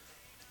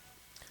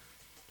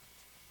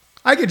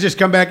I could just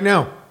come back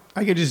now.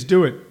 I could just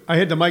do it. I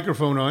had the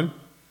microphone on.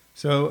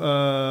 So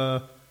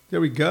there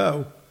we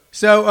go.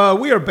 So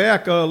we are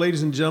back,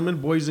 ladies and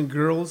gentlemen, boys and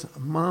girls,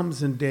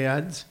 moms and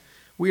dads.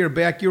 We are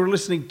back. You're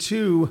listening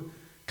to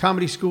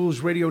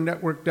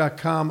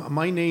ComedySchoolsRadioNetwork.com.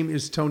 My name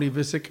is Tony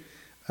Visick.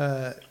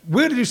 We're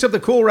going to do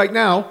something cool right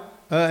now.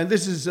 And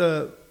this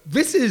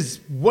is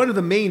one of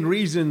the main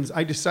reasons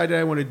I decided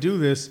I want to do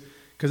this,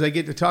 because I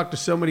get to talk to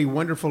so many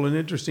wonderful and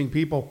interesting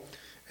people.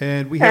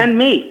 And we have, and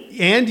me.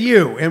 And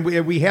you. And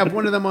we have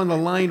one of them on the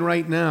line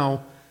right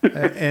now.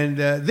 And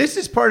this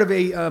is part of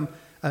a...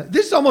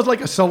 this is almost like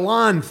a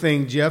salon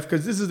thing, Jeff,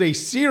 because this is a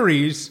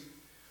series.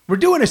 We're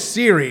doing a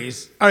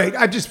series. All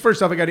right,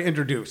 first off, I got to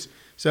introduce.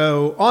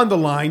 So on the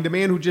line, the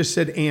man who just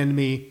said "and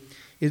me"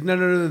 is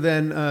none other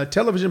than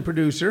television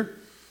producer,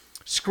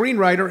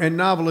 screenwriter, and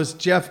novelist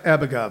Jeff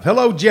Abugov.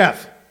 Hello,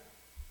 Jeff.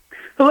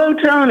 Hello,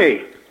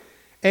 Tony.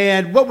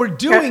 And what we're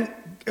doing...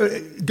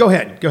 go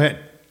ahead.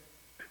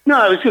 No,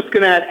 I was just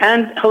going to add,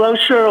 and hello,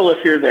 Cheryl,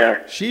 if you're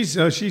there. She's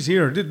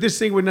here. This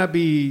thing would not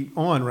be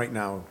on right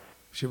now.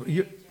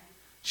 She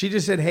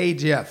just said, "Hey,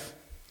 Jeff."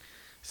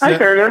 So, I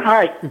heard her.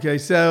 Hi. Okay,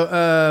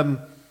 so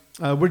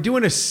we're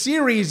doing a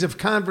series of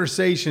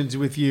conversations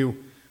with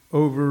you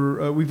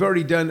over. We've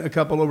already done a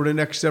couple over the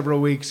next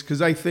several weeks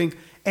because I think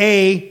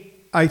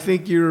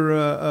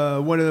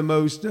you're one of the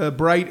most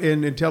bright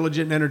and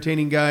intelligent and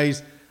entertaining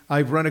guys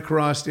I've run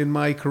across in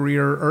my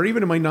career or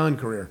even in my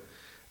non-career.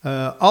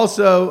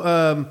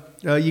 Also,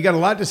 you got a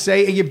lot to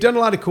say, and you've done a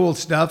lot of cool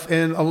stuff,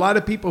 and a lot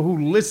of people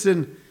who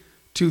listen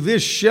to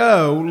this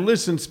show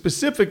listen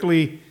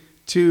specifically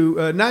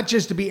to not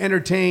just to be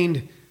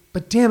entertained,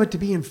 but damn it, to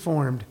be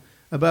informed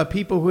about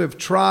people who have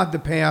trod the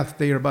path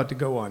they are about to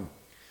go on.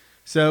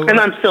 So, and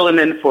I'm filling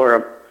in for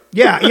them.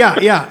 Yeah.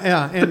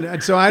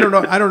 And so I don't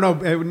know.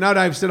 Now that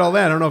I've said all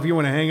that, I don't know if you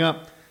want to hang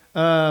up.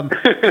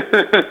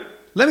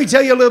 Let me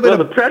tell you a little bit. Well,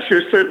 the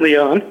pressure's certainly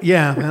on.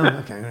 Yeah. Well,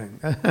 okay.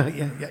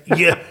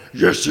 Yeah.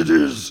 Yes, it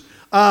is.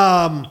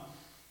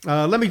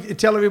 Let me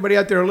tell everybody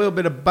out there a little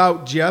bit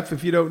about Jeff.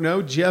 If you don't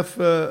know, Jeff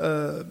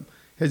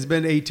has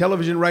been a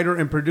television writer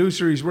and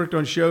producer. He's worked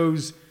on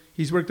shows.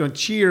 He's worked on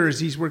Cheers.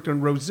 He's worked on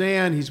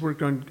Roseanne. He's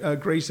worked on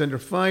Grace Under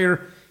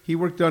Fire. He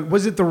worked on,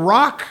 was it The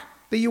Rock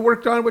that you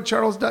worked on with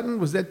Charles Dutton?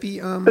 Was that the...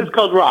 It's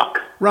called Rock.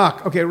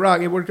 Rock. Okay,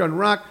 Rock. You worked on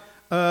Rock.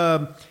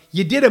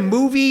 You did a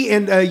movie,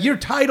 and your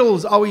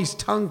titles always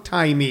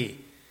tongue-tie me.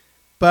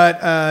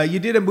 But you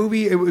did a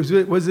movie.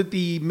 Was it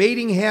The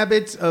Mating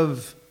Habits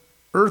of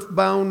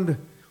Earthbound...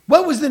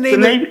 What was the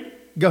name?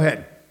 Go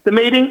ahead. The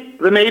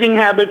mating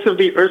habits of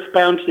the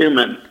earthbound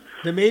human.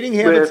 The mating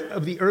habits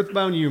of the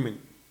earthbound human.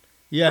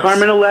 Yes.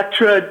 Carmen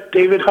Electra,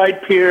 David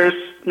Hyde Pierce,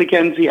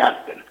 Mackenzie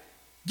Astin.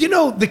 You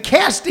know, the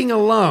casting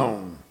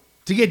alone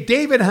to get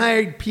David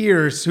Hyde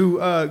Pierce, who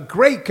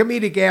great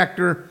comedic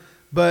actor,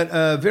 but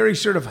a very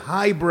sort of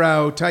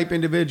highbrow type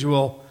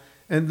individual,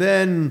 and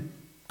then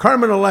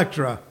Carmen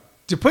Electra,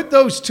 to put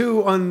those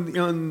two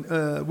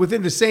on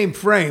within the same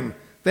frame,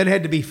 that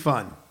had to be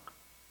fun.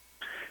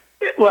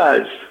 It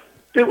was.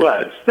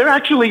 They're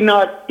actually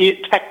not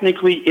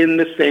technically in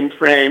the same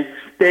frame.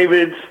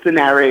 David's the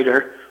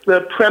narrator.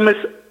 The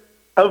premise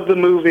of the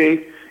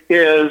movie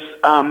is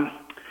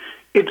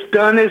it's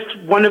done as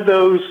one of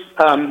those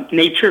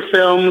nature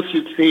films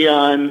you'd see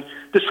on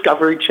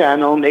Discovery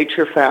Channel,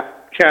 Nature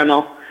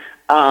Channel,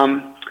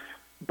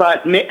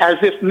 but as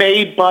if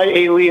made by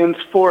aliens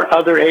for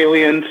other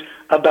aliens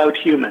about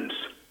humans.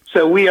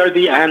 So we are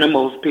the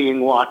animals being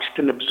watched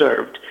and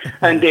observed,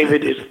 and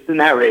David is the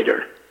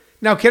narrator.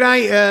 Now, can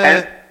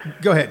I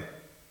go ahead?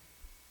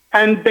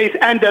 And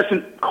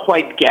doesn't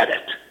quite get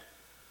it.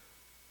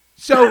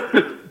 So,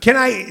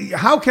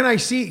 how can I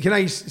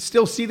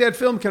still see that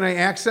film? Can I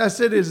access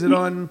it? Is it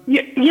on?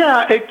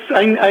 Yeah,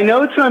 I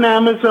know it's on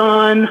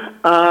Amazon.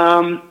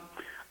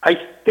 I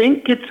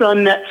think it's on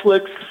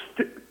Netflix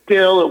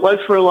still. It was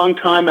for a long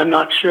time. I'm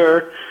not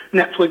sure.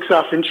 Netflix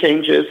often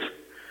changes.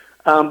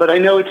 But I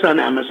know it's on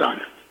Amazon.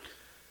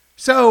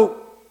 So,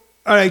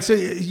 all right, so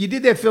you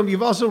did that film.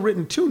 You've also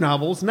written 2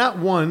 novels, not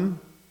 1,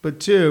 but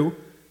 2.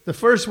 The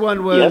first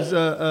one was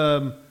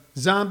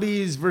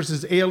Zombies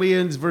versus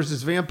Aliens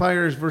versus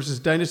Vampires versus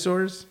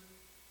Dinosaurs.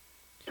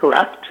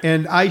 Correct.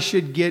 And I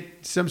should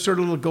get some sort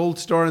of little gold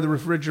star in the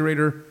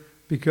refrigerator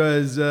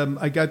because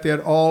I got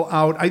that all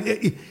out.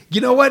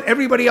 You know what?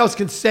 Everybody else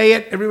can say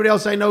it. Everybody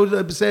else I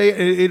know say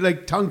it. It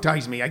like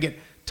tongue-ties me. I get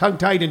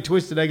tongue-tied and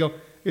twisted. I go,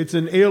 it's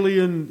an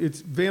alien,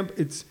 it's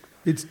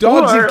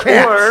dogs and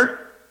cats.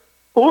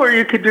 Or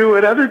you could do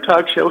what other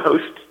talk show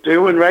hosts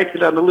do and write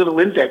it on a little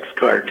index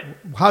card.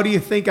 How do you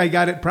think I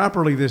got it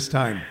properly this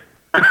time?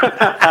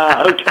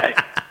 Okay.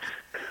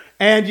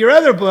 And your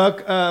other book,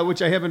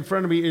 which I have in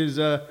front of me, is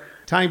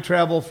Time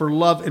Travel for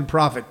Love and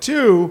Profit.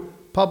 2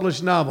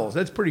 published novels.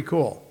 That's pretty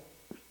cool.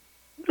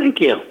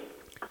 Thank you.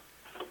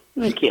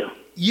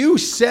 You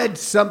said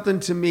something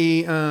to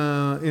me in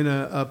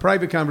a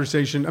private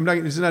conversation.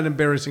 This is not an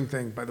embarrassing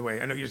thing, by the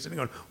way. I know you're sitting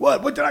going,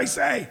 what? What did I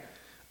say?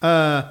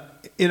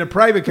 In a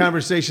private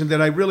conversation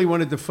that I really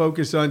wanted to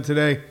focus on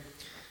today.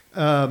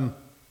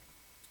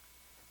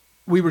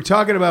 we were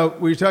talking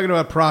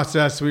about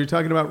process. We were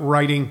talking about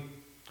writing,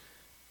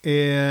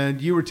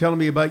 and you were telling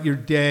me about your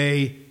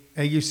day.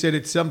 And you said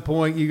at some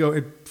point, you go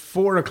at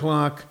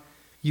 4:00,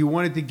 you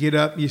wanted to get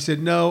up. You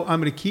said, "No,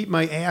 I'm going to keep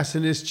my ass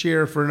in this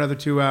chair for another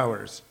 2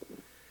 hours."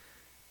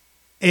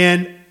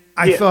 And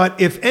I thought,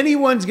 if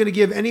anyone's going to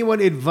give anyone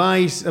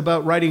advice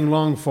about writing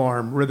long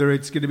form, whether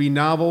it's going to be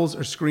novels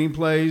or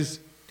screenplays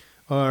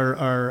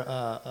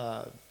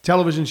or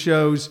television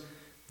shows,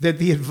 that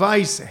the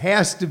advice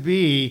has to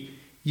be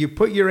you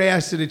put your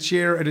ass in a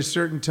chair at a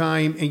certain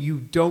time and you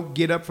don't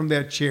get up from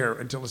that chair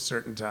until a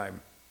certain time.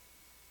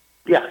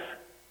 Yes.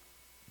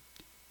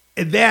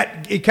 And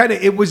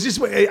it was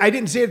just, I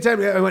didn't say it at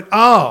the time. I went,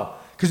 oh,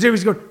 because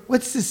everybody's going,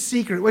 what's the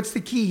secret? What's the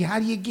key? How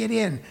do you get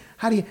in?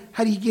 How do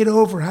you get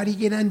over? How do you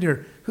get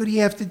under? Who do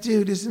you have to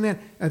do? This and that.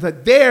 I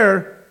thought,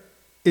 there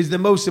is the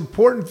most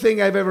important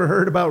thing I've ever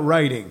heard about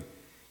writing.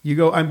 You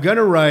go, I'm going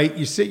to write.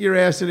 You sit your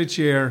ass in a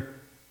chair,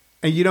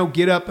 and you don't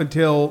get up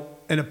until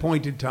an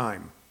appointed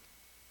time.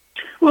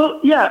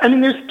 Well, yeah. I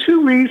mean, there's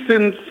two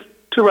reasons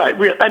to write.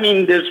 I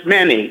mean, there's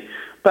many,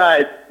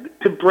 but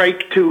to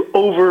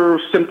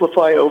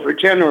oversimplify,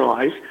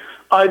 overgeneralize,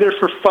 either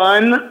for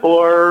fun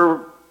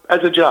or as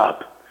a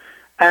job.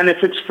 And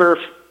if it's for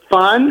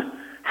fun,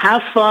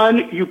 have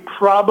fun. You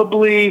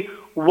probably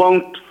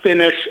won't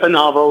finish a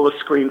novel, a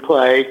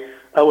screenplay,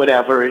 or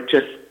whatever. It's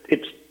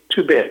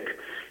too big.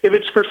 If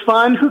it's for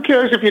fun, who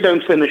cares if you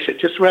don't finish it?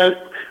 Just write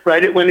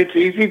it when it's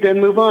easy, then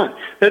move on.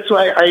 That's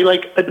why I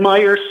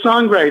admire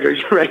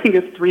songwriters writing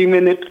a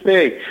 3-minute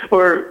thing,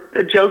 or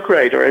a joke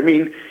writer. I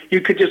mean,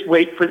 you could just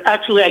wait for.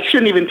 Actually, I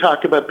shouldn't even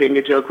talk about being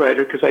a joke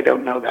writer because I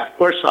don't know that,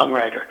 or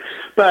songwriter.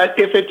 But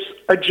if it's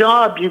a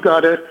job, you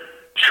got to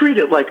treat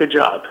it like a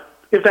job.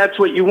 If that's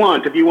what you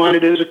want, if you want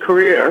it as a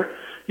career,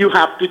 you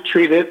have to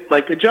treat it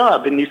like a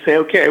job. And you say,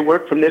 okay, I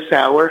work from this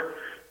hour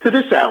to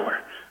this hour.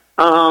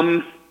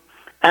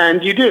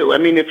 And you do. I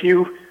mean, if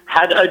you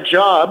had a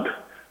job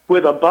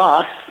with a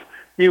boss,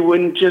 you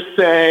wouldn't just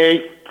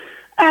say,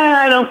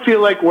 I don't feel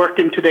like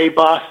working today,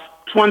 boss.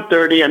 It's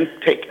 1:30.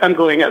 I'm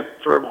going out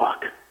for a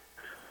walk.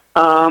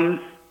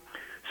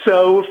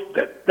 So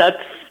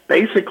that's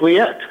basically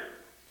it.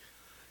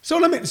 So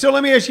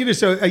let me ask you this.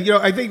 So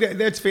I think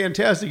that's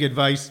fantastic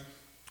advice.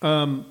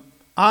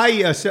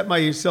 I set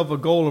myself a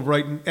goal of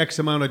writing X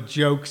amount of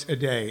jokes a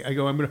day. I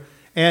go,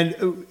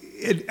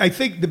 I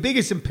think the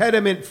biggest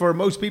impediment for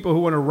most people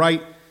who want to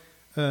write,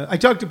 I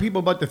talk to people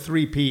about the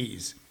 3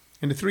 Ps.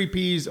 And the 3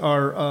 Ps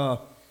are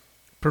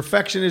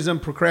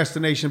perfectionism,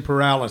 procrastination,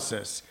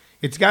 paralysis.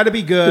 It's got to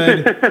be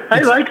good.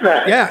 I like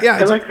that. Yeah.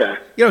 I like that.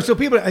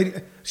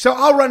 So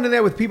I'll run into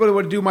that with people who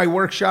want to do my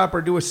workshop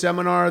or do a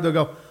seminar. They'll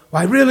go,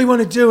 well, I really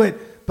want to do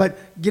it, but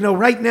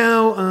right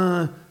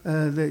now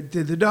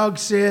the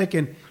dog's sick,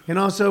 and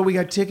also we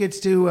got tickets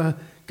to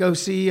go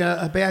see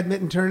a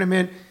badminton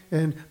tournament.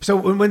 And so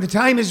when the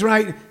time is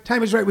right,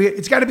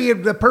 it's got to be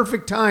the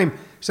perfect time.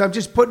 So I'm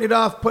just putting it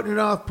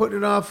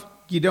off.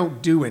 You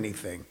don't do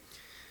anything.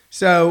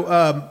 So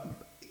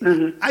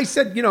I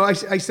said,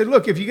 I said,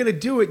 look, if you're going to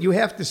do it, you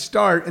have to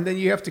start, and then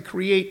you have to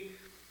create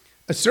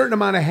a certain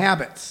amount of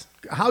habits.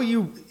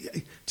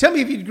 Tell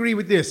me if you agree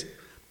with this.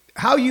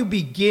 How you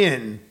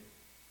begin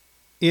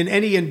in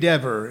any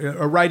endeavor,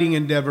 a writing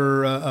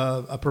endeavor,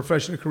 a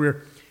professional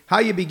career, how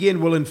you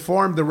begin will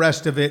inform the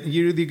rest of it.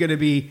 You're either going to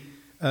be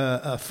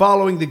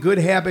following the good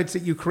habits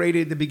that you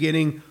created at the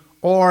beginning,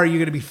 or you're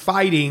going to be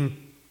fighting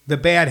the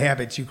bad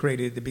habits you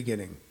created at the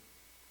beginning.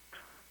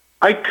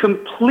 I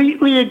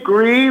completely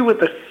agree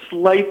with a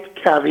slight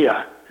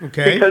caveat.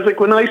 Okay. Because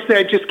when I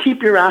said just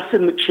keep your ass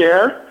in the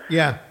chair,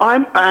 yeah, I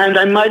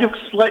might have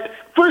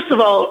first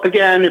of all,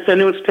 again, if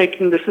anyone's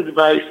taking this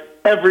advice,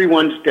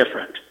 everyone's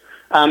different.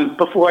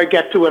 Before I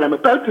get to what I'm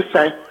about to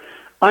say,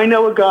 I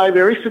know a guy,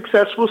 very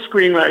successful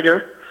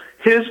screenwriter.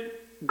 His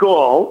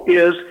goal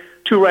is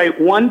to write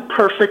 1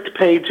 perfect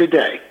page a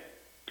day.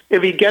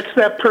 If he gets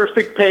that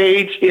perfect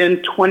page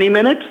in 20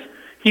 minutes,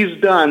 he's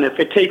done. If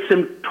it takes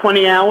him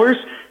 20 hours,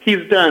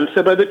 he's done.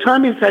 So by the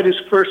time he's had his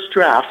first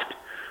draft,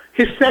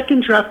 his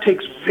second draft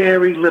takes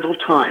very little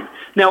time.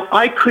 Now,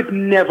 I could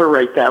never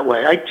write that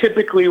way. I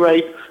typically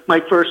write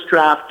my first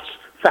drafts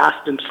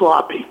fast and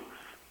sloppy.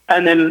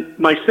 And then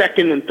my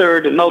second and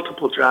third and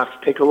multiple drafts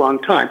take a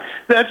long time.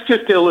 That's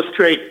just to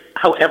illustrate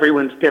how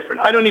everyone's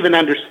different. I don't even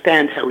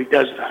understand how he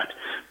does that,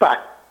 but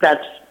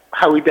that's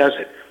how he does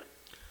it.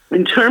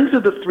 In terms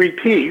of the 3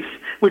 Ps,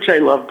 which I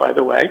love, by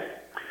the way,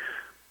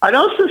 I'd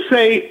also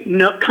say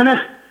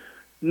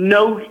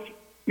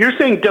you're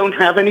saying don't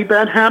have any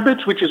bad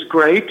habits, which is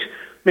great,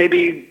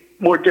 maybe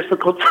more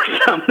difficult for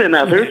some than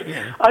others.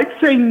 Yeah. I'd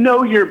say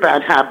know your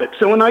bad habits.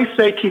 So when I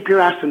say keep your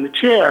ass in the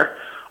chair,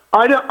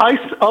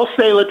 I'll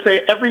say, let's say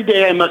every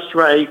day I must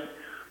write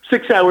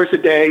 6 hours a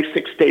day,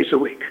 6 days a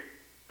week.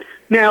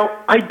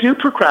 Now, I do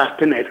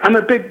procrastinate. I'm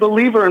a big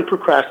believer in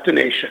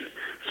procrastination.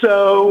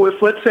 So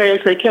if, let's say,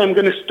 I say, okay, I'm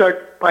going to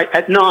start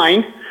at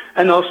 9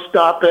 and I'll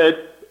stop at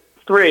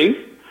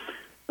 3,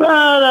 but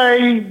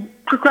I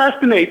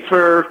procrastinate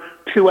for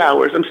 2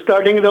 hours. I'm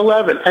starting at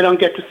 11. I don't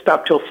get to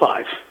stop till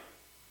 5.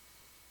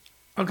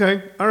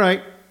 Okay. All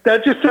right.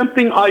 That's just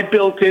something I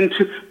built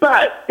into.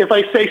 But if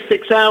I say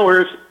 6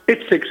 hours,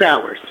 it's 6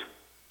 hours.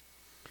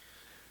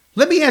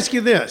 Let me ask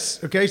you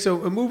this, okay?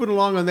 So moving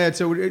along on that.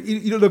 So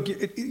look,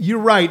 you're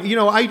right.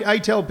 I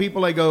tell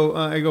people, I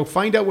go,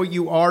 find out what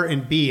you are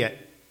and be it.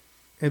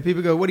 And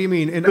people go, what do you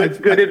mean? And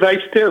Good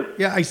advice too.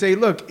 Yeah, I say,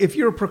 look, if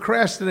you're a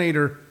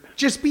procrastinator,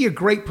 just be a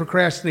great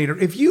procrastinator.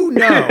 If you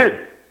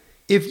know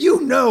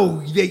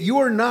that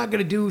you're not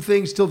going to do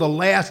things till the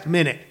last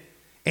minute,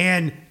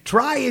 and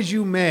try as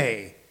you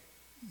may,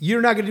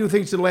 you're not going to do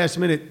things to the last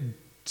minute.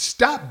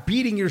 Stop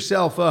beating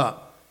yourself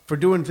up for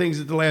doing things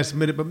at the last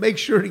minute, but make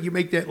sure that you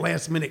make that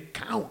last minute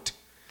count.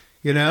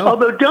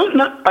 Although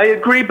I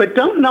agree, but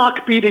don't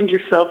knock beating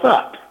yourself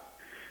up.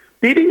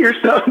 Beating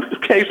yourself.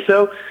 Okay,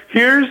 so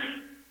here's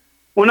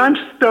when I'm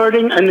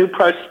starting a new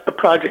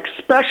project,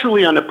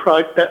 especially on a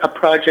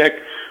project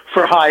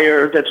for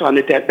hire that's on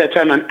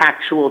an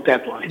actual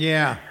deadline.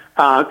 Yeah.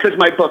 Because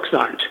my books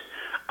aren't.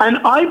 And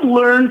I've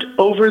learned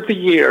over the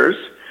years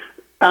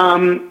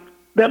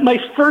that my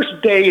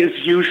first day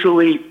is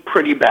usually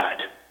pretty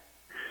bad.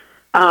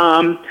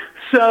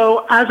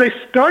 So as I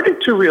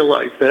started to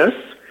realize this,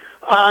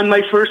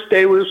 my first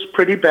day was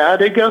pretty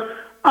bad. I go,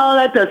 oh,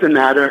 that doesn't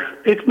matter.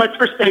 My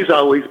first day is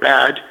always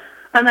bad.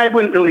 And I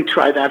wouldn't really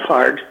try that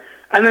hard.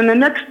 And then the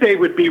next day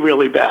would be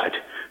really bad.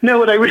 No,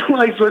 what I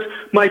realized was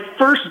my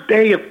first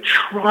day of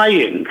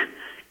trying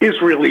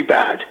is really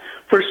bad.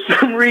 For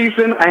some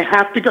reason, I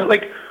have to go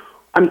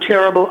I'm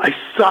terrible. I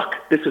suck.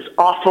 This is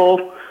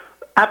awful.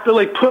 I have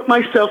to put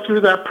myself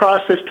through that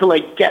process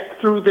to get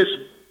through this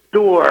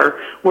door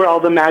where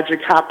all the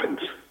magic happens.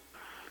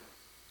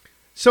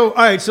 So,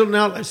 all right. So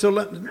now,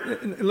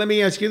 let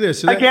me ask you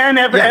this. So again,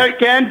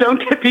 don't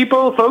get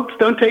folks,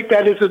 don't take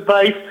that as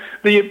advice.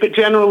 The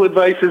general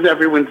advice is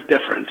everyone's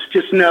different.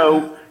 Just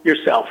know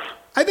yourself.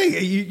 I think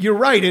you're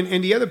right.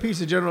 And the other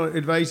piece of general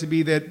advice would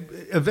be that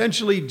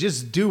eventually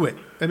just do it.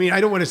 I mean,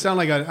 I don't want to sound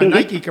like a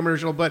Nike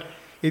commercial, but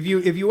if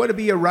you want to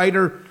be a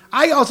writer,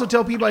 I also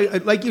tell people,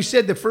 like you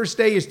said, the first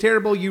day is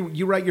terrible.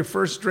 You write your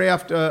first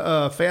draft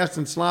fast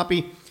and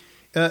sloppy.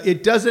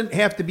 It doesn't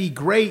have to be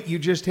great. You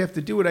just have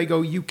to do it. I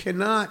go, you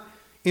cannot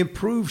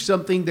improve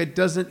something that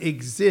doesn't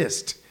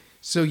exist.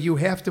 So you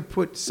have to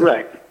put some,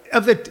 right.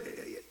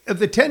 Of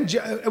the 10,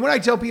 and when I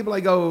tell people,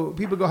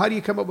 people go, how do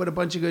you come up with a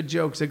bunch of good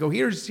jokes? I go,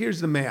 here's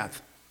the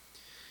math.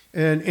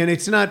 And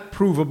it's not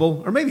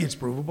provable, or maybe it's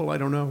provable, I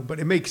don't know, but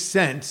it makes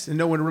sense and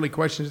no one really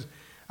questions.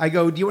 I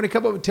go, do you want to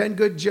come up with 10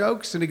 good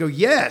jokes? And they go,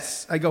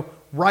 yes. I go,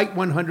 write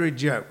 100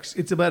 jokes.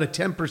 It's about a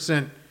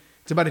 10%.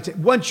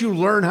 Once you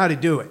learn how to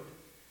do it,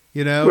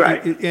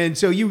 Right. And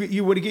so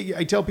you want to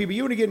I tell people,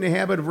 you want to get in the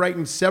habit of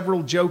writing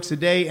several jokes a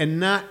day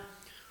and not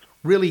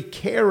really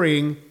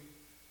caring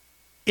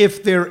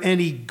if they're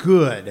any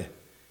good.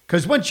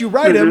 Because once you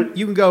write them,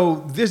 you can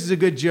go, this is a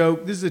good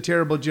joke. This is a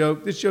terrible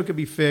joke. This joke could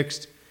be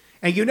fixed.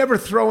 And you never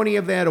throw any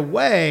of that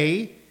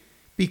away.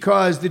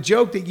 Because the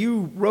joke that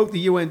you wrote that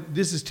you went,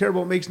 this is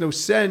terrible, it makes no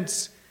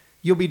sense,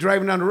 you'll be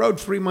driving down the road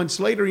 3 months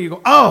later and you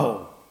go,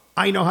 oh,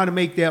 I know how to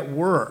make that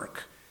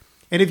work.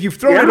 And if you've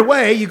thrown it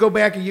away, you go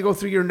back and you go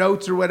through your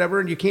notes or whatever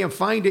and you can't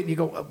find it and you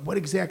go, what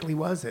exactly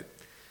was it?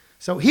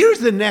 So here's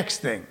the next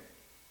thing.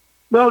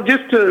 Well,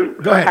 just to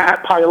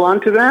pile on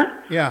to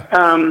that.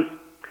 Yeah.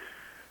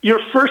 Your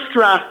first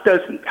draft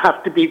doesn't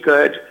have to be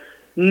good.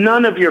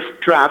 None of your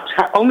drafts,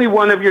 only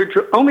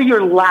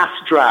your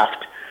last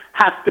draft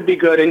has to be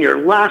good, and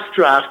your last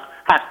draft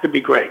has to be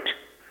great.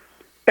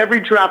 Every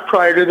draft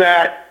prior to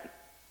that,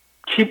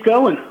 keep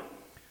going. All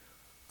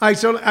right,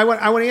 so I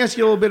want to ask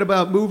you a little bit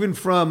about moving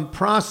from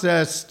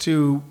process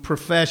to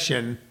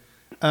profession.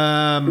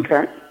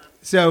 Okay.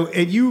 So,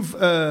 and you've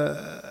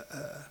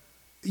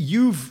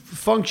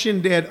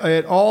functioned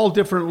at all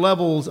different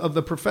levels of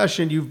the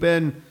profession. You've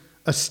been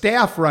a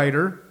staff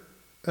writer,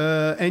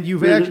 and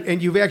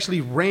you've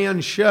actually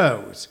ran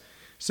shows.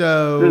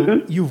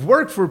 So you've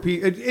worked for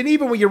people, and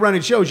even when you're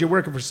running shows, you're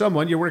working for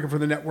someone. You're working for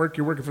the network.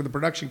 You're working for the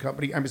production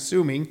company. I'm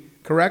assuming,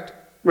 correct?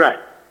 Right.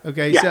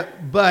 Okay. Yeah. So,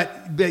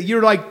 but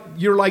you're like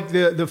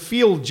the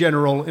field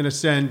general in a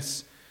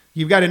sense.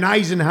 You've got an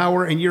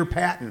Eisenhower and you're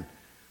Patton.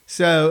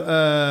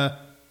 So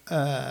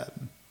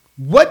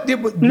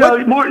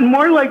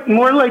more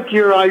like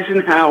your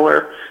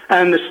Eisenhower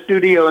and the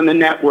studio and the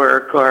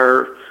network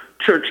are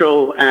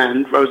Churchill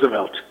and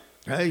Roosevelt.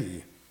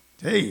 Hey.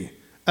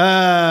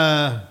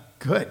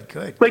 Good.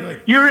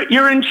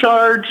 You're in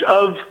charge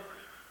of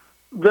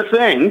the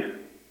thing,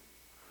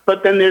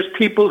 but then there's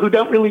people who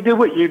don't really do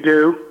what you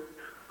do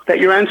that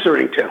you're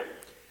answering to.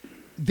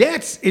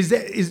 That's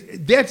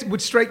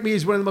what strike me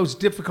as one of the most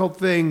difficult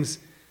things.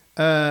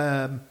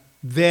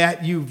 That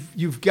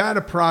you've got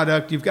a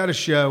product, you've got a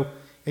show,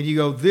 and you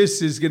go,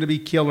 this is going to be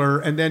killer.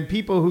 And then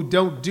people who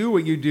don't do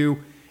what you do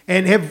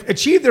and have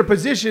achieved their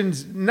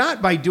positions not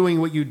by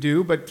doing what you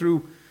do, but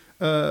through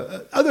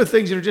other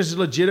things that are just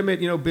legitimate,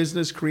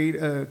 business,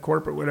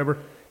 corporate, whatever,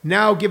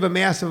 now give a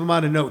massive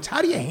amount of notes.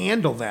 How do you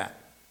handle that?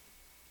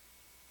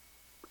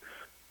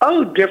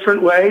 Oh,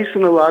 different ways,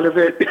 and a lot of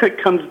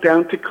it comes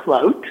down to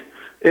clout.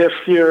 If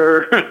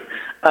you're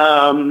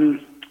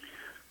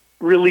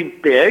really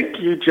big,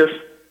 you just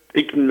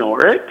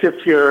ignore it.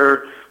 If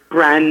you're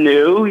brand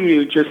new,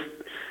 you just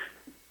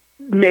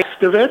make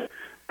of it.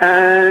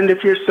 And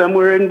if you're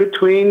somewhere in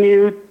between,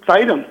 you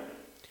fight them.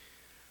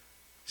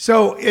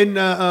 So in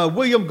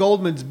William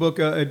Goldman's book,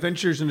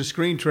 Adventures in the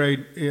Screen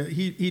Trade,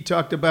 he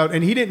talked about,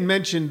 and he didn't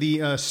mention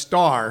the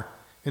star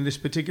in this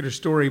particular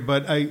story,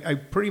 but I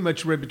pretty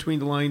much read between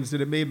the lines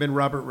that it may have been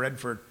Robert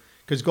Redford,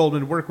 because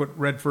Goldman worked with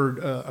Redford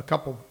a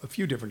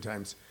few different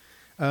times.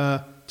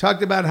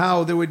 Talked about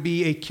how there would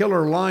be a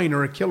killer line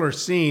or a killer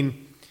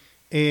scene,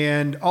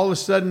 and all of a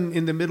sudden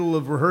in the middle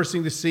of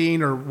rehearsing the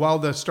scene or while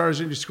the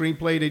stars in the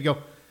screenplay, they'd go,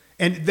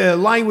 and the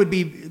line would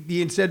be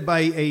being said by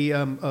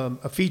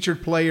a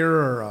featured player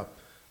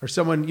or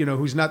someone, you know,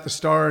 who's not the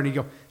star, and he'd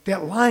go,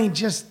 that line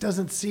just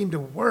doesn't seem to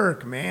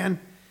work, man.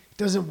 It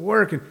doesn't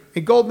work.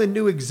 And Goldman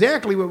knew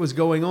exactly what was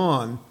going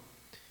on,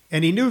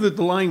 and he knew that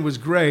the line was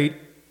great,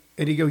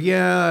 and he'd go,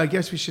 yeah, I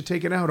guess we should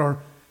take it out.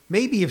 Or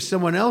maybe if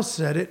someone else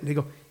said it, and they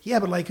go, yeah,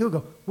 but like who?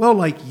 Go, well,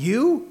 like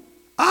you?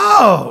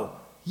 Oh,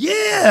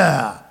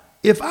 yeah.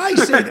 If I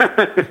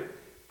said,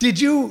 would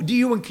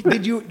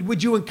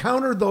you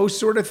encounter those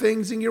sort of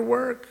things in your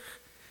work?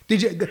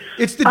 Did you?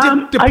 It's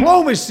the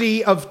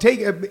diplomacy of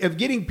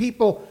getting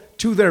people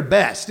to their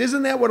best.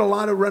 Isn't that what a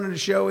lot of running a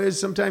show is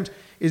sometimes?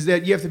 Is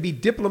that you have to be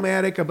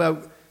diplomatic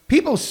about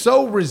people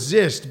so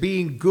resist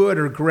being good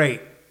or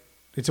great.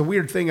 It's a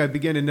weird thing I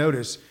begin to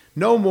notice.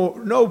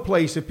 No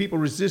place have people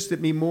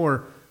resisted me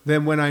more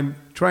than when I'm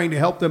trying to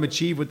help them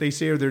achieve what they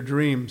say are their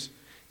dreams.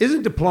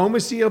 Isn't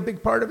diplomacy a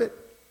big part of it?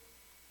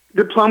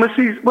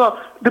 Diplomacy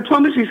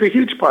is a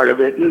huge part of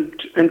it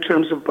in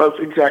terms of both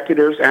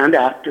executives and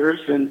actors.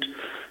 And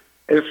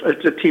if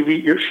it's a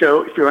TV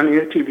show, if you're running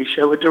a TV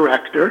show, a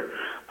director,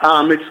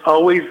 it's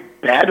always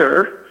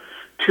better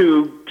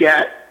to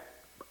get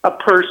a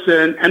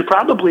person, and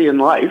probably in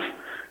life,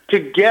 to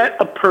get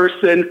a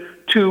person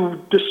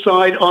to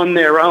decide on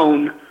their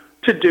own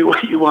to do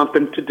what you want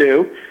them to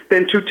do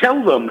than to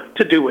tell them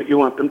to do what you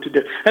want them to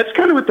do. That's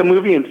kind of what the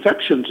movie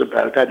Inception's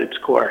about at its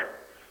core.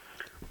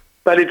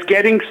 But it's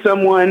getting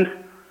someone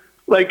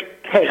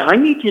like, hey, I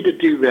need you to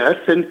do this,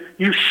 and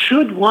you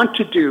should want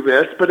to do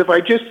this, but if I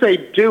just say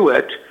do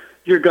it,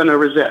 you're going to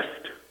resist.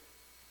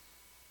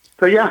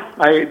 So yeah,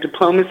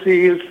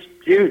 diplomacy is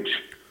huge.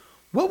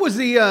 What was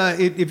the,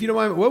 if you don't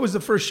mind, what was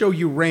the first show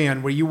you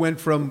ran where you went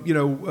from,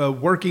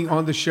 working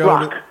on the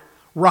show?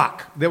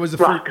 Rock. That was the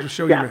first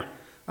show you ran.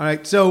 All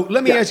right, so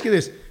let me ask you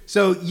this.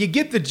 So you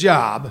get the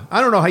job. I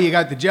don't know how you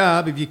got the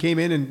job. If you came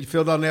in and you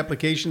filled out an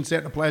application,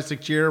 sat in a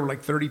plastic chair with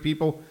like 30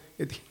 people.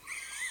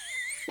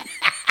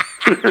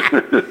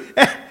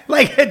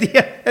 Like at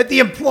the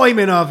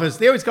employment office.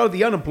 They always call it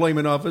the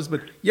unemployment office,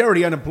 but you're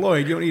already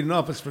unemployed. You don't need an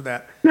office for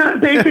that. No,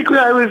 basically,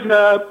 I was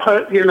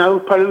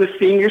part of the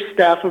senior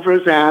staff of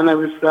Roseanne. I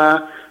was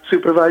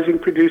supervising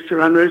producer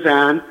on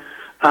Roseanne.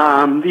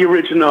 The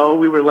original,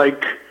 we were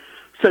like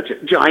such a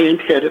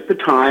giant hit at the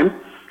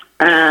time.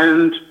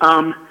 And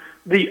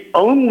the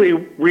only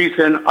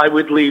reason I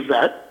would leave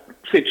that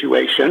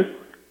situation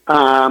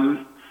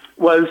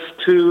was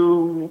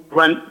to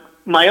run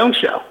my own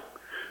show.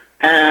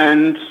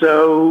 And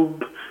so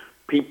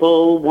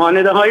people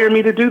wanted to hire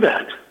me to do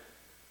that.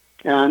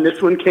 And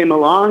this one came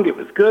along. It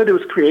was good. It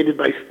was created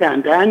by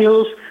Stan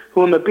Daniels,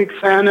 who I'm a big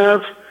fan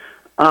of.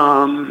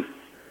 And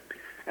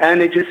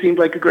it just seemed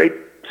like a great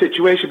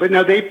situation. But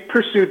no, they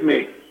pursued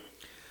me.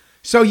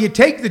 So you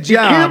take the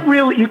job.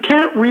 You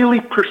can't really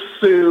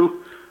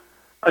pursue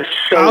a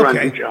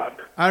showrunning job.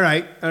 All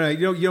right.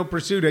 You don't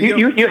pursue it.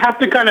 You have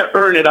to kind of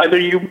earn it. Either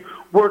you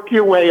work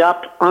your way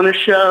up on a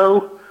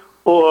show,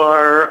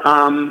 or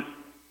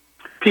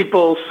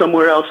people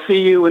somewhere else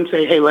see you and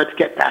say, "Hey, let's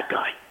get that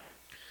guy."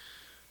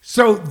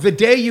 So the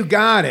day you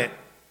got it,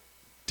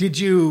 did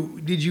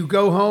you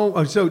go home?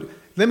 Oh, so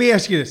let me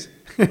ask you this.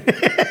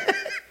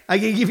 I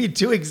can give you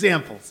two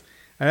examples.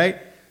 All right.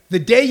 The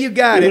day you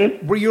got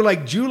it, were you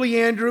like Julie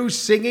Andrews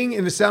singing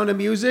in The Sound of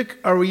Music,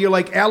 or were you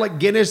like Alec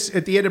Guinness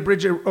at the end of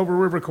Bridge over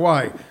River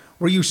Kwai?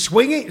 Were you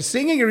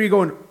singing, or were you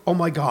going, oh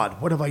my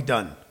God, what have I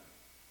done?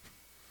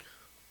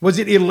 Was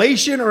it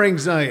elation or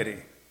anxiety?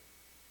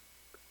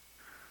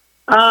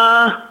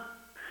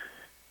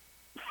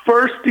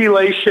 First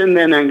elation,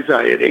 then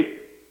anxiety.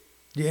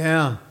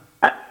 Yeah.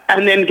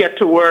 And then get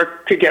to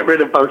work to get rid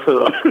of both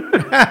of them.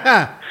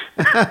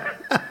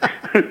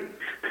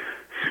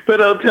 But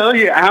I'll tell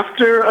you,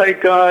 after I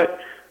got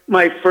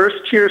my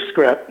first Cheer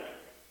script,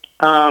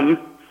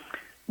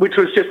 which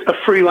was just a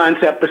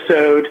freelance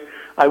episode,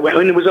 I went,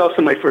 and it was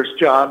also my first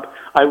job.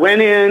 I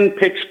went in,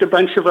 pitched a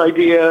bunch of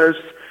ideas.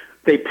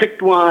 They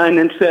picked one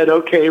and said,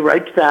 okay,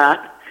 write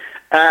that.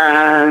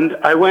 And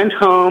I went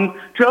home,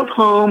 drove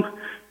home,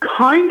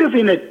 kind of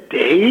in a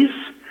daze,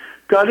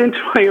 got into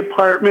my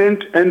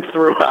apartment and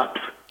threw up.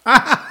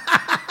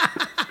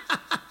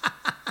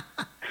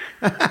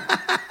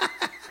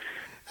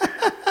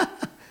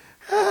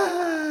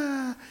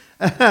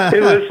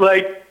 It was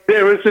like,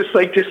 there was this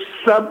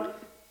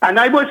and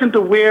I wasn't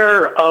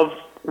aware of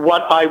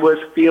what I was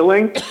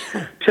feeling,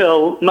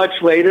 till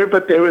much later,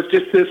 but there was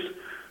just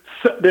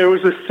there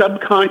was a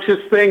subconscious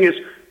thing is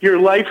your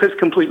life has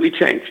completely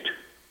changed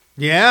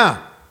Yeah.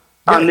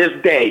 on this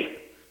day.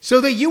 So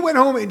that you went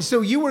home, and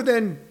so you were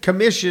then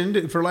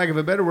commissioned, for lack of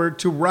a better word,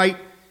 to write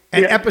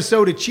an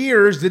episode of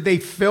Cheers. Did they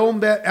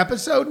film that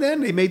episode then?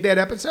 They made that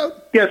episode?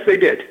 Yes, they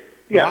did.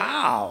 Yeah.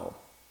 Wow.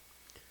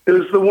 It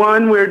was the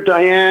one where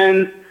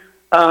Diane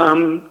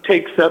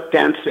takes up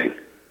dancing,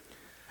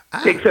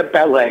 takes up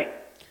ballet.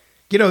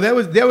 You know,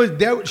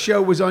 that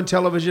show was on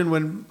television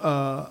when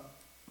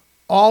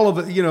all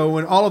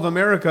of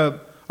America,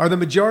 or the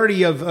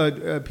majority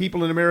of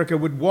people in America,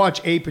 would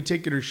watch a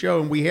particular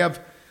show. And we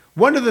have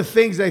one of the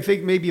things I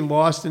think may be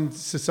lost in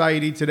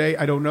society today,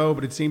 I don't know,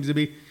 but it seems to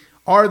be,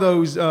 are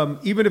those,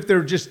 even if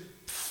they're just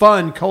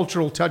fun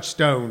cultural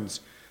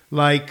touchstones,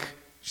 like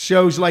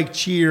shows like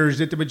Cheers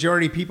that the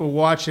majority of people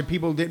watch and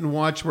people didn't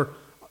watch, were,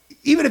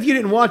 even if you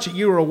didn't watch it,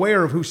 you were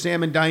aware of who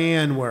Sam and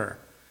Diane were.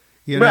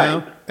 You know,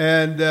 Right.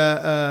 and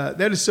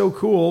that is so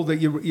cool that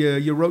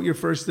you wrote your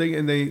first thing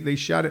and they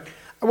shot it.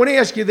 I want to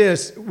ask you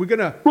this: we're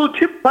gonna. Well,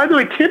 by the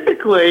way,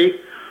 typically,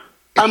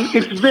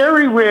 it's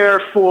very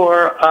rare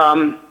for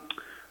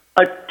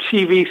a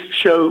TV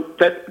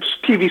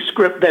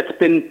script that's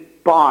been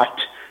bought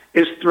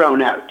is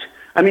thrown out.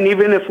 I mean,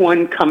 even if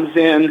one comes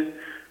in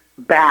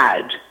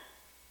bad,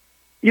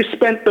 you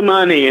spent the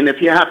money, and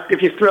if you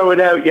throw it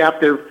out, you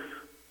have to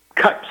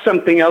cut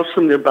something else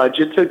from their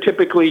budget. So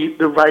typically,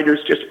 the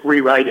writers just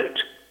rewrite it.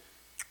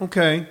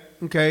 Okay.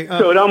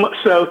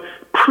 So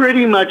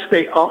pretty much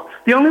the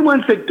only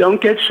ones that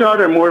don't get shot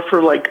are more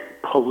for like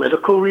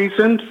political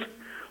reasons.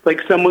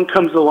 Like someone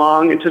comes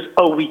along and says,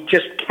 "Oh, we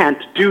just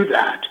can't do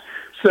that."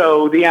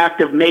 So the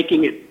act of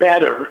making it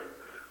better,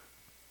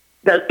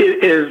 that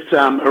it is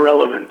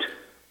irrelevant.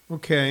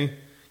 Okay.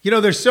 You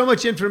know, there's so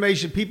much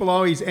information. People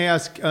always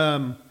ask,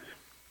 how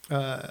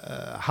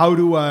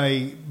do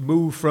I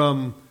move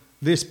from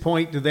this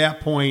point to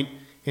that point?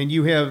 And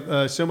you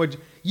have so much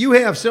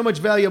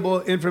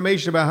valuable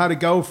information about how to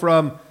go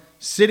from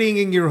sitting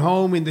in your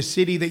home in the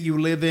city that you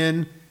live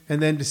in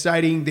and then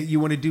deciding that you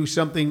want to do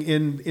something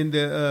in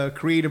the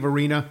creative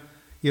arena,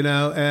 you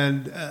know,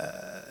 and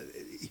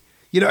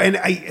and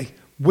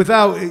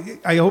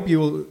I hope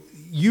you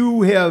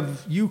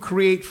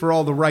create for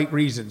all the right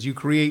reasons. You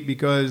create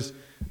because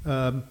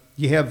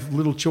you have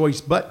little choice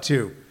but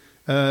to.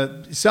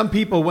 Some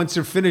people, once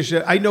they're finished,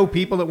 I know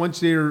people that once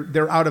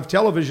they're out of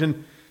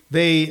television,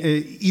 they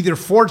either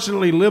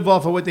fortunately live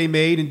off of what they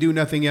made and do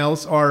nothing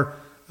else, or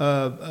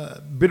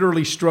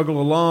bitterly struggle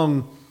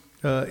along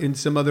in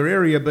some other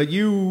area. But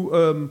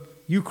you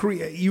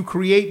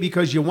create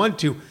because you want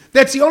to.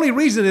 That's the only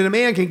reason that a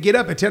man can get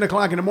up at 10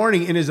 o'clock in the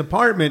morning in his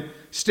apartment,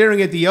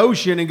 staring at the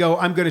ocean, and go,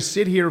 "I'm going to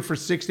sit here for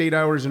 6 to 8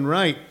 hours and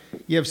write."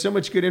 You have so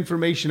much good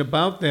information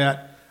about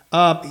that.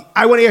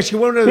 I want to ask you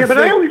one other thing. Yeah, but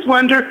I always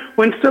wonder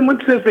when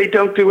someone says they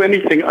don't do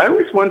anything. I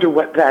always wonder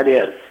what that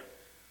is.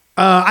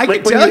 I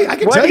can tell you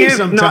sometime. What is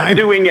not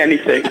doing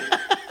anything?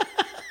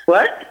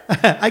 What?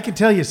 I can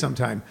tell you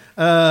sometime.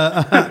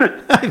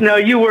 No,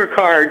 you work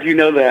hard. You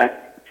know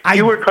that.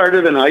 You work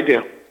harder than I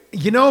do.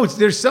 You know,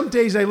 there's some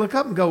days I look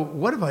up and go,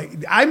 "What have I?"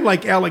 I'm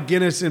like Alec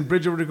Guinness and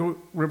Bridget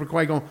River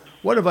Kwai going,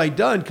 "What have I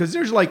done?" Because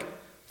there's like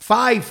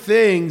 5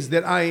 things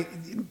that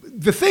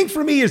the thing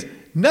for me is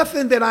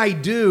nothing that I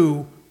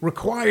do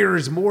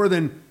requires more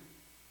than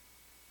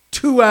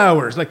 2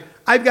 hours. Like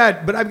I've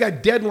got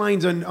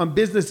deadlines on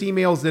business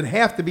emails that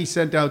have to be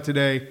sent out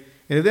today,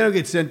 and if they don't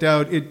get sent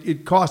out,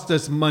 it costs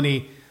us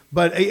money.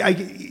 But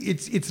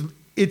it's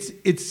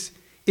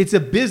a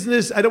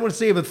business. I don't want to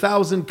say of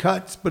 1,000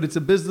 cuts, but it's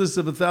a business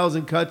of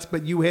 1,000 cuts.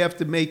 But you have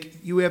to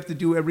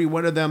do every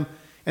one of them,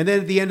 and then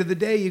at the end of the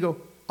day, you go,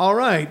 "All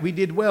right, we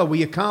did well.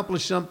 We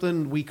accomplished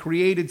something. We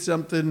created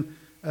something."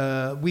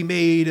 We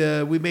made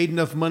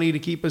enough money to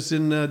keep us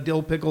in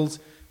dill pickles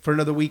for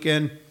another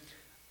weekend.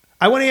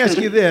 I want to ask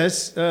you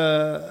this: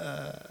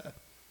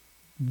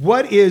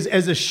 what is,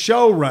 as a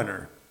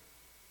showrunner,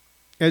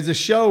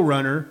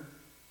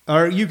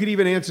 or you could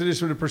even answer this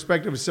from the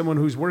perspective of someone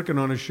who's working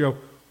on a show,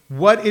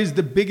 what is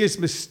the biggest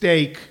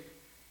mistake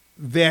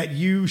that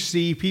you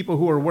see people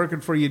who are working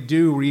for you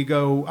do, where you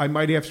go, "I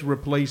might have to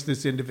replace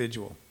this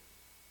individual"?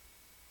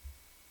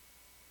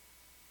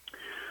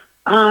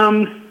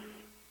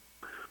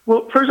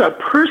 Well, first off,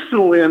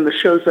 personally, in the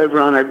shows I've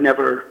run, I've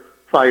never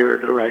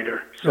fired a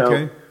writer. So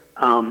Okay.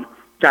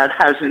 That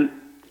hasn't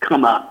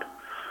come up.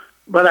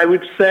 But I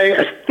would say,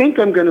 I think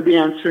I'm going to be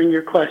answering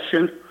your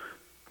question.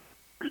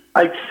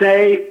 I'd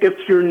say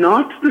if you're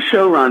not the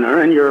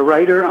showrunner and you're a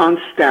writer on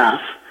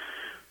staff,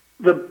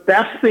 the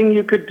best thing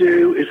you could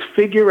do is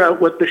figure out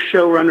what the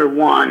showrunner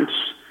wants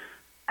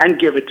and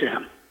give it to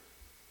him.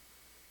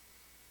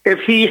 If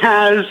he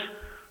has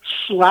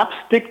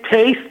slapstick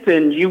taste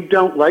and you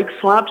don't like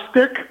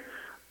slapstick,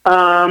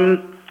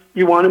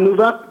 you want to move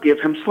up, give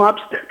him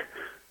slapstick.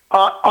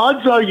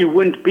 Odds are you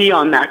wouldn't be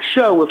on that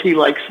show if he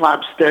likes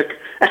slapstick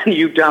and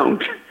you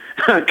don't,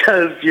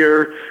 because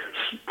your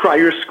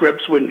prior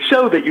scripts wouldn't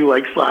show that you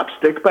like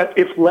slapstick. But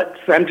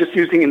I'm just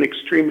using an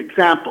extreme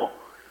example.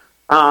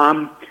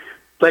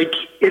 Like,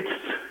 it's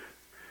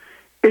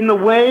in the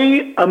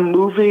way a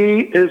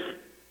movie is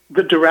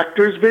the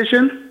director's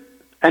vision,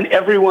 and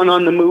everyone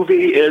on the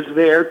movie is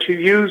there to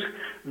use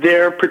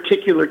their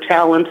particular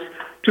talents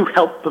to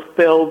help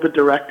fulfill the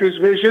director's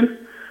vision.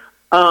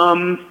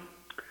 A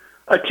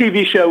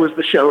TV show is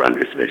the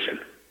showrunner's vision.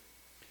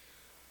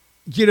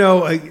 You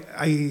know,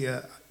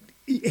 I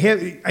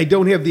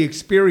don't have the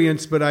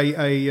experience, but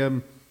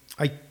I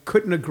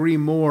couldn't agree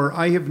more.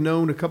 I have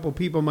known a couple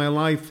people in my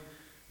life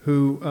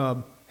who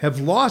have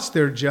lost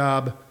their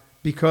job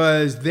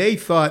because they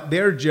thought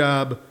their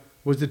job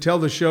was to tell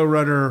the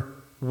showrunner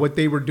what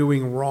they were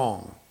doing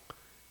wrong.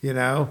 You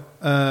know,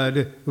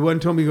 the one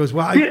told me, he goes,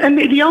 well, and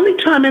the only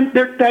time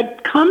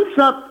that comes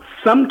up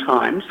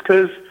sometimes,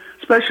 because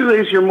especially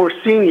as you're more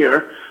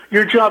senior,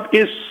 your job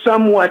is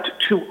somewhat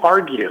to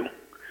argue.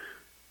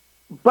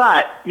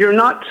 But you're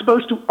not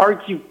supposed to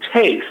argue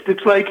taste.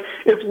 It's like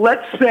if,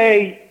 let's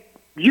say,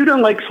 you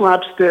don't like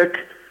slapstick,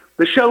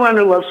 the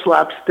showrunner loves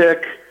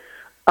slapstick,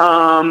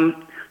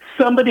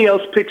 somebody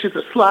else pitches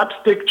a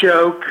slapstick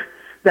joke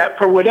that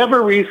for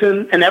whatever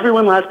reason, and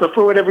everyone laughs, but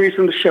for whatever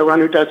reason the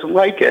showrunner doesn't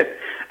like it,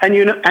 and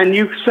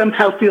you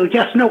somehow feel,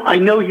 yes, no, I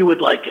know you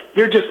would like it.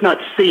 You're just not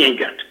seeing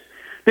it.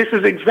 This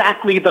is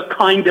exactly the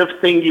kind of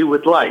thing you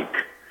would like.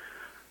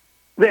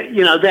 That,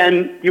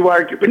 then you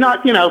argue, but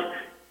not,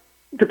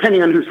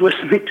 depending on who's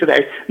listening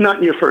today, not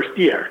in your first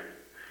year.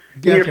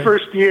 In your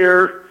first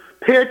year,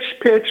 pitch,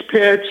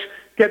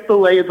 get the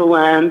lay of the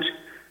land,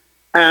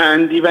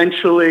 and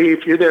eventually,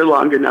 if you're there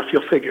long enough,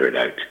 you'll figure it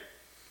out.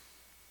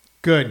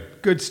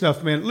 Good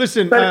stuff, man.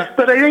 Listen,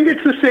 but I think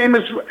it's the same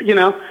as you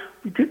have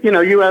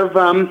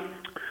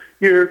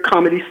your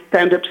comedy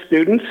stand-up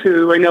students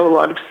who I know a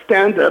lot of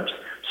stand-ups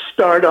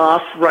start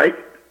off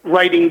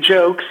writing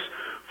jokes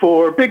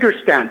for bigger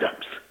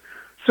stand-ups.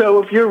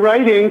 So if you're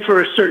writing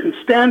for a certain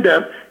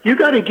stand-up, you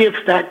got to give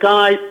that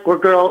guy or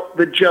girl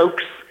the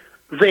jokes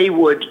they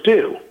would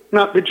do,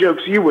 not the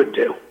jokes you would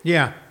do.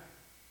 Yeah.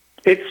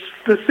 It's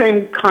the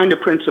same kind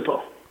of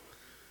principle.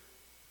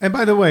 And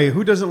by the way,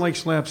 who doesn't like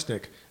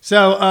slapstick?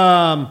 So,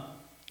 I'm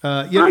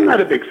not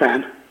a big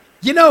fan.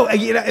 All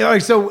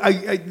right, so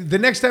the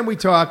next time we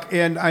talk,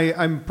 and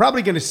I'm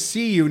probably going to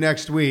see you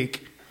next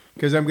week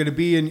because I'm going to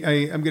be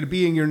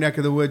in your neck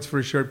of the woods for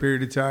a short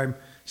period of time.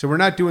 So we're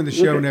not doing the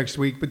show next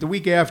week, but the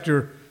week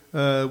after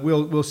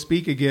we'll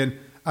speak again.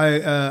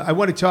 I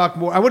want to talk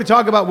more. I want to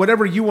talk about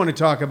whatever you want to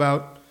talk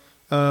about,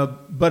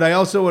 but I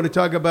also want to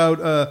talk about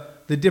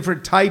the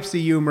different types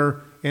of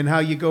humor and how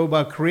you go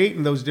about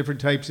creating those different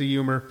types of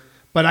humor.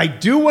 But I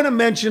do want to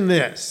mention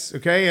this,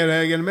 okay? And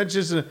I'm going to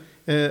mention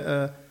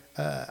this.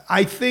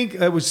 I think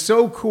it was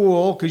so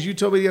cool because you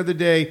told me the other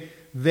day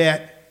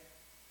that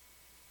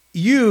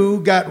you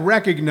got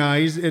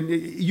recognized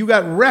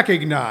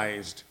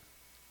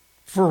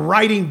for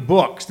writing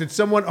books. That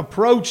someone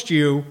approached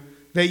you,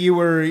 that you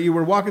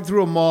were walking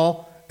through a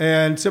mall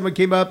and someone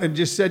came up and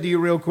just said to you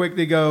real quick,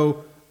 they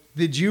go,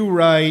 "Did you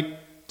write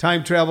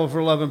Time Travel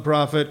for Love and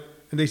Profit?"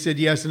 And they said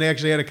yes, and they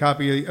actually had a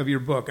copy of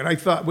your book. And I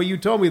thought, when you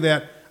told me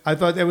that, I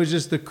thought that was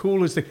just the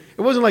coolest thing.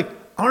 It wasn't like,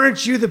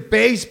 aren't you the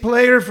bass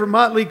player for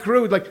Motley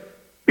Crue? Like,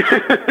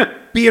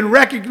 being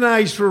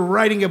recognized for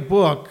writing a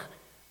book,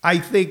 I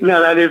think...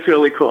 No, that is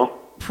really cool.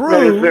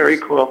 That is very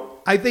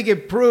cool. I think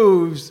it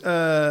proves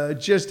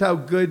just how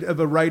good of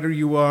a writer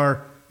you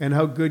are and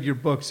how good your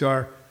books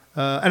are.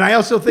 And I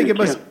also think it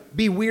must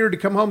be weird to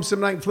come home some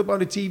night and flip on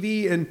the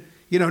TV and,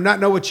 not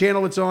know what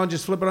channel it's on,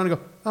 just flip it on and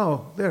go,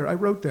 oh, there, I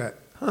wrote that.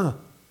 Huh,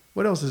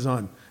 what else is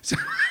on? So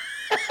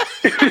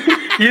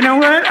you know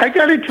what? I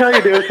got to tell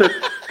you, there was a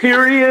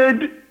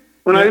period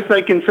when I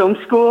was in film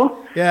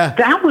school. Yeah.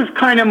 That was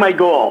kind of my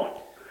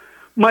goal.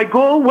 My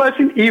goal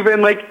wasn't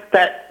even like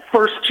that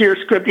first Cheers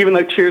script, even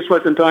though Cheers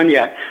wasn't on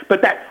yet.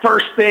 But that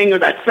first thing or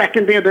that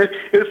second thing, it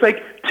was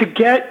like to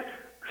get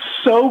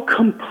so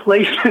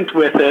complacent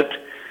with it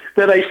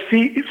that I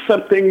see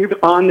something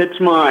on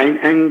that's mine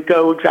and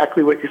go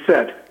exactly what you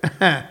said.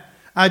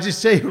 I'll just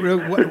say,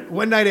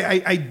 one night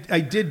I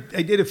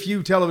did a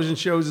few television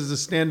shows as a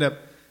stand-up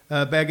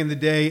back in the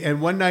day,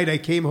 and one night I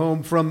came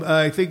home from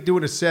I think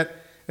doing a set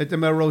at the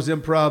Melrose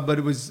Improv, but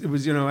it was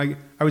I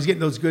was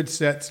getting those good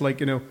sets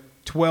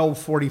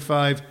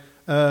 12:45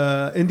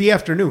 in the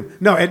afternoon,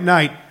 no, at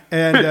night,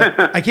 and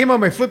I came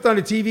home, I flipped on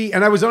the TV,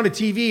 and I was on the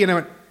TV, and I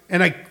went,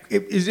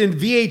 it was in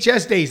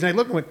VHS days, and I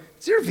looked and went,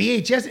 is there a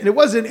VHS? And it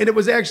wasn't, and it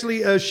was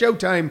actually a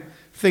Showtime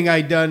thing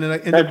I'd done,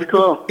 and that's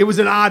cool. It was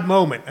an odd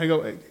moment. I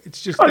go,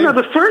 it's just. Oh no!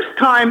 The first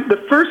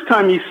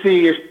time you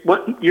see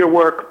your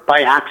work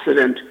by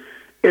accident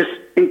is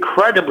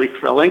incredibly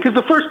thrilling because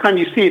the first time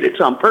you see it, it's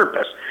on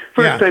purpose.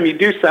 First time you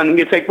do something,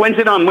 it's like, when's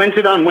it on? When's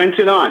it on? When's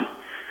it on?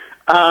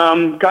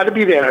 Got to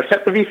be there.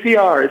 Set the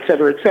VCR, et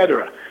cetera, et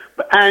cetera.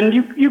 And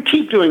you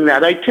keep doing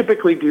that. I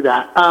typically do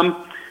that.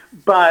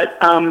 But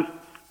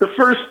the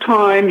first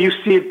time you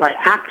see it by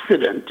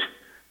accident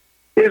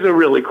is a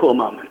really cool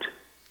moment.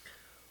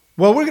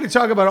 Well, we're going to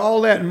talk about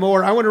all that and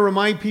more. I want to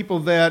remind people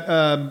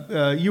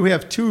that you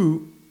have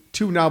two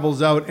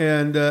novels out,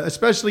 and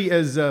especially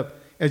as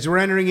as we're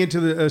entering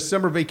into the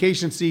summer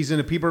vacation season,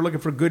 if people are looking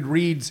for good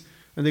reads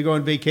and they go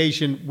on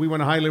vacation, we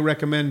want to highly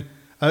recommend.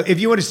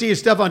 If you want to see his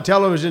stuff on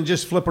television,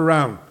 just flip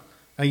around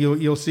and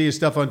you'll see his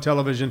stuff on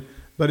television.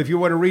 But if you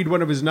want to read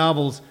one of his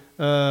novels,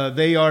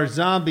 they are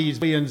Zombies,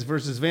 Aliens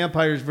versus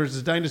Vampires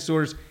versus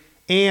Dinosaurs,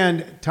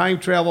 and Time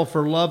Travel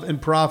for Love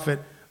and Profit.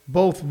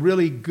 Both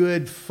really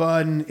good,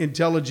 fun,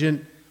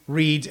 intelligent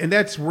reads. And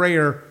that's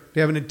rare to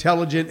have an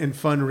intelligent and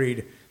fun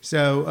read.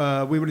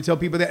 So we want to tell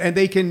people that. And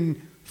they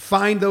can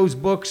find those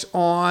books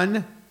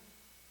on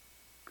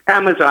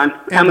Amazon.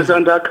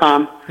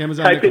 Amazon.com.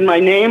 Type in my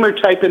name or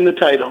type in the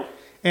title.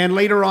 And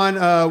later on,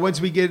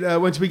 once we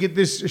get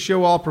this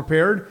show all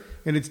prepared,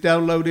 and it's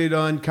downloaded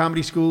on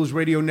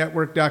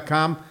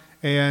ComedySchoolsRadioNetwork.com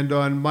and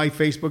on my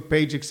Facebook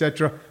page,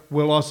 etc.,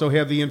 we'll also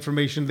have the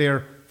information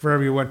there for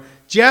everyone.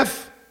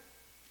 Jeff,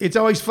 it's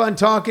always fun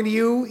talking to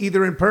you,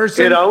 either in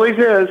person. It always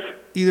is.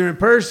 Either in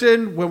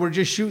person, when we're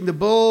just shooting the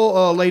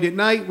bull late at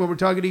night, when we're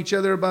talking to each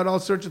other about all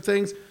sorts of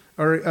things,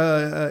 or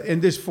in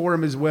this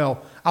forum as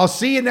well. I'll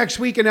see you next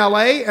week in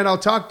LA, and I'll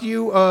talk to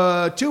you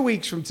 2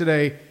 weeks from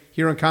today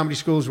here on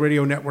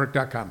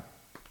ComedySchoolsRadioNetwork.com.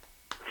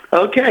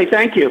 Okay,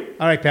 thank you.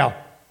 All right, pal.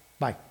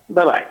 Bye.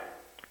 Bye-bye.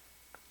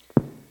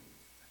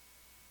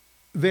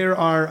 There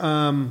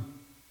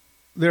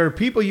are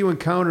people you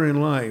encounter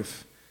in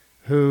life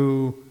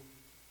who...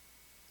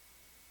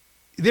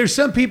 There's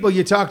some people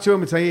you talk to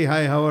them and say, hey,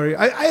 hi, how are you?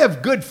 I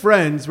have good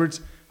friends where it's,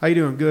 how you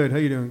doing? Good. How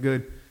you doing?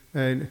 Good.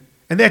 And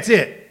that's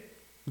it.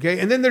 Okay.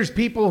 And then there's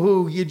people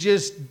who you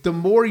just, the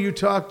more you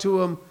talk to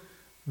them,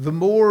 the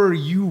more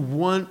you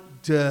want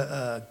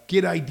to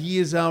get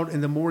ideas out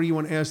and the more you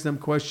want to ask them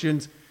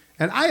questions.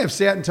 And I have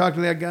sat and talked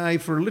to that guy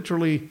for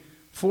literally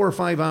 4 or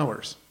 5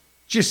 hours.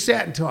 Just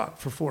sat and talked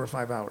for 4 or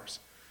 5 hours.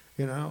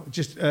 You know,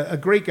 just a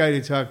great guy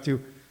to talk to.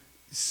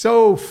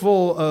 So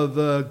full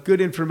of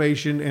good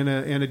information and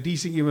a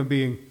decent human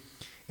being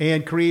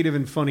and creative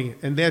and funny.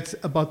 And that's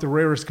about the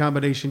rarest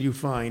combination you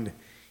find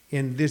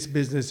in this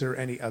business or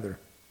any other.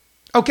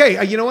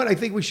 Okay, you know what? I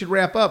think we should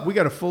wrap up. We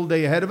got a full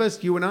day ahead of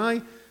us, you and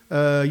I.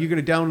 You're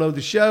going to download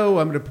the show.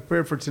 I'm going to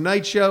prepare for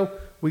tonight's show.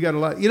 We got a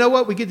lot. You know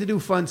what? We get to do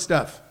fun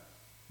stuff.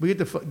 We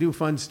get to do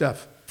fun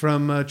stuff.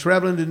 From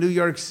traveling to New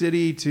York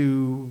City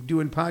to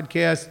doing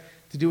podcasts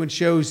to doing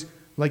shows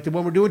like the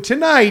one we're doing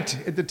tonight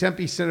at the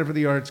Tempe Center for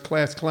the Arts,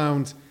 Class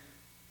Clowns.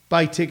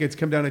 Buy tickets.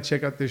 Come down and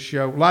check out this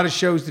show. A lot of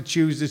shows to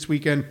choose this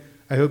weekend.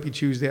 I hope you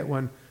choose that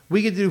one.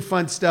 We get to do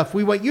fun stuff.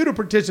 We want you to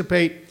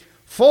participate.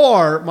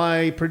 For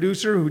my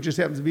producer, who just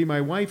happens to be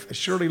my wife,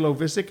 Shirley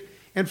Lovisic,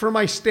 and for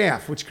my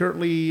staff, which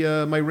currently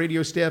my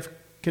radio staff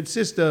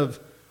consists of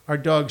our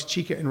dogs,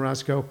 Chica and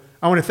Roscoe.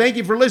 I want to thank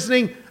you for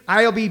listening.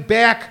 I'll be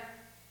back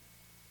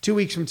 2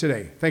 weeks from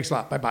today. Thanks a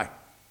lot. Bye-bye.